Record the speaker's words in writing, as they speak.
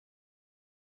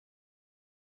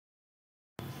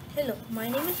Hello, my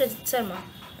name is Rajit Sharma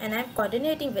and I am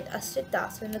coordinating with Ashrit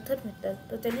and Atharv Mittal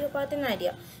to tell you about an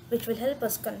idea which will help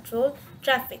us control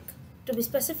traffic. To be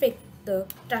specific, the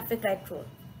traffic light rule.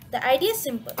 The idea is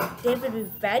simple. There will be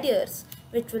barriers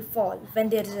which will fall when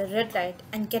there is a red light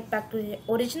and get back to their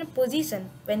original position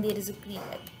when there is a green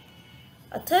light.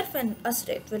 Atharv and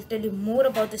Ashrit will tell you more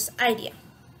about this idea.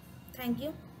 Thank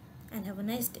you and have a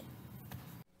nice day.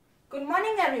 Good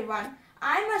morning everyone.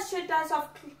 I am Ashrit of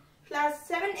class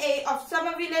 7A of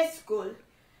Somerville School.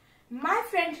 My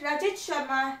friend Rajit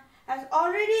Sharma has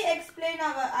already explained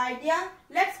our idea.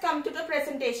 Let's come to the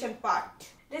presentation part.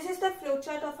 This is the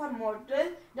flowchart of a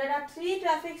model. There are three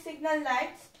traffic signal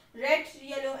lights, red,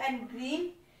 yellow and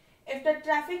green. If the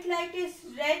traffic light is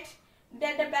red,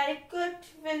 then the barricade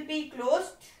will be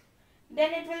closed.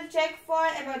 Then it will check for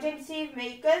emergency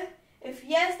vehicle. If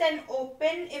yes, then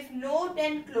open. If no,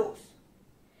 then close.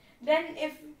 Then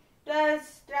if the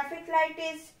traffic light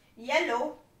is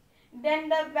yellow, then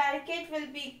the barricade will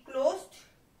be closed.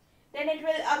 Then it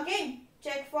will again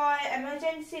check for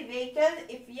emergency vehicle.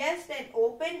 If yes, then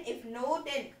open. If no,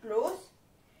 then close.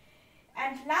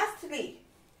 And lastly,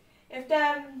 if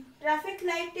the traffic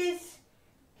light is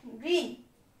green,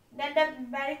 then the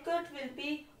barricade will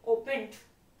be opened.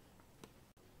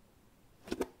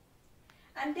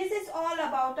 And this is all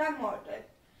about our model.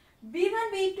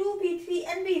 B1, B2, B3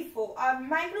 and B4 are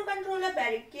microcontroller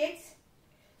barricades.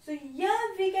 So here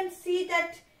we can see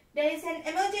that there is an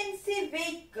emergency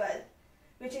vehicle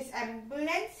which is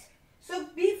ambulance. So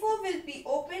B4 will be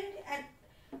opened and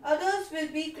others will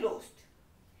be closed.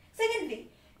 Secondly,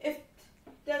 if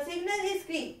the signal is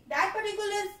green, that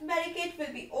particular barricade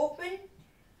will be opened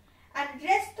and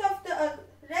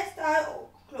rest are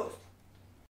closed.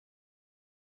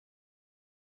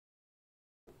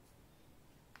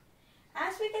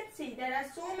 As we can see, there are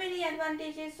so many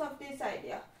advantages of this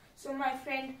idea. So my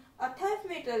friend Atharv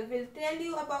will tell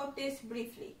you about this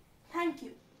briefly. Thank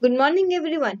you. Good morning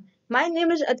everyone. My name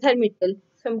is Atharv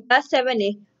from class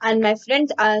 7A and my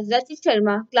friends are Rajit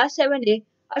Sharma, class 7A,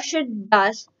 Ashrit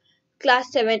Das,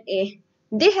 class 7A.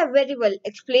 They have very well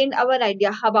explained our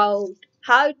idea about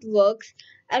how it works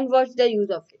and what's the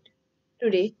use of it.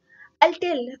 Today, I'll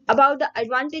tell about the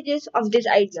advantages of this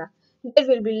idea. There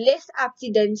will be less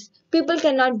accidents, people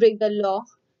cannot break the law,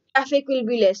 traffic will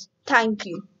be less. Thank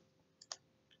you.